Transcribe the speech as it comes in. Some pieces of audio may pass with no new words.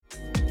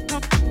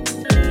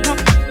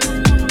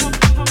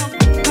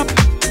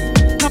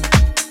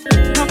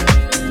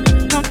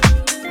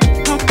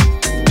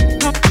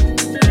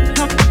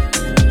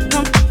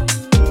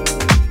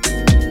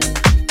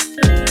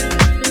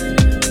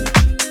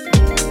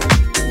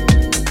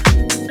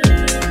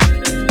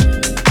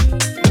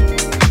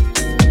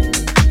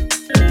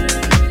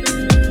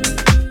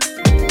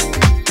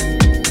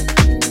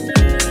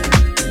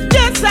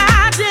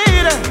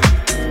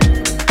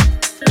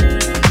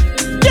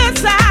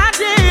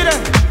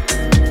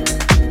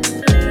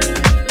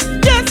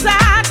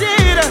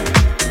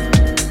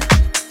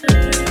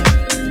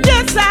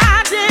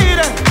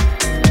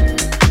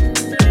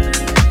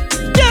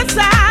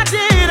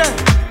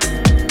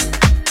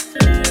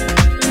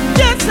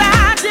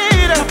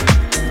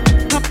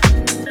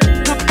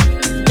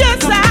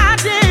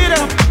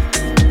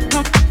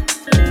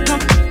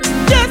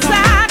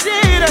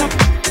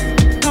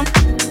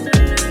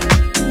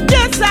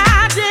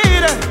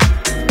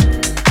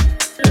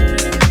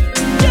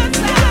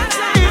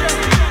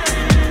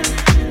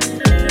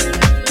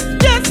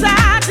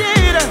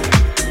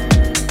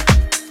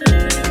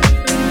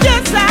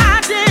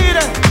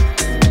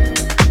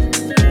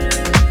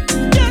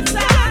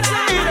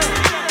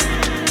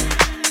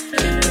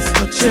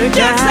what you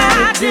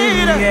gotta do,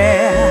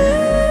 yeah.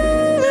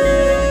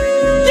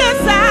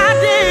 Yes, I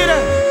did.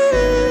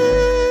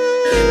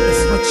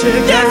 That's what you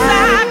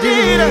gotta do,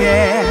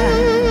 yeah.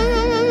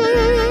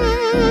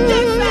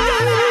 Yes, I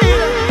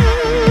did.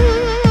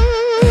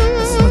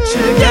 That's what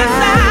you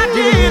gotta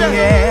do,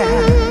 yeah.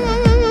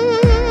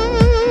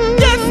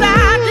 Yes, I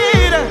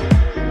did.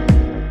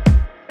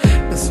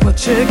 That's what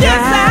you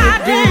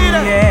gotta do,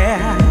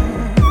 yeah.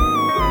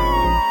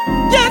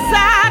 Yes,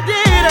 I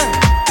did.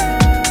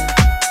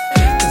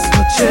 That's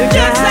what you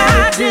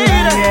gotta do,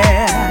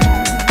 yeah.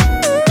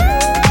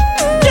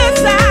 Yes,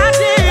 I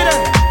did.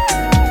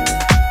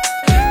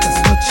 That's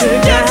what you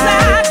gotta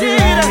do,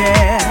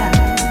 yeah.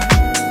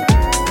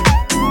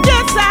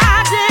 Yes, I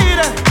did.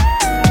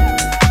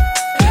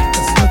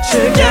 That's what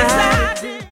you gotta do.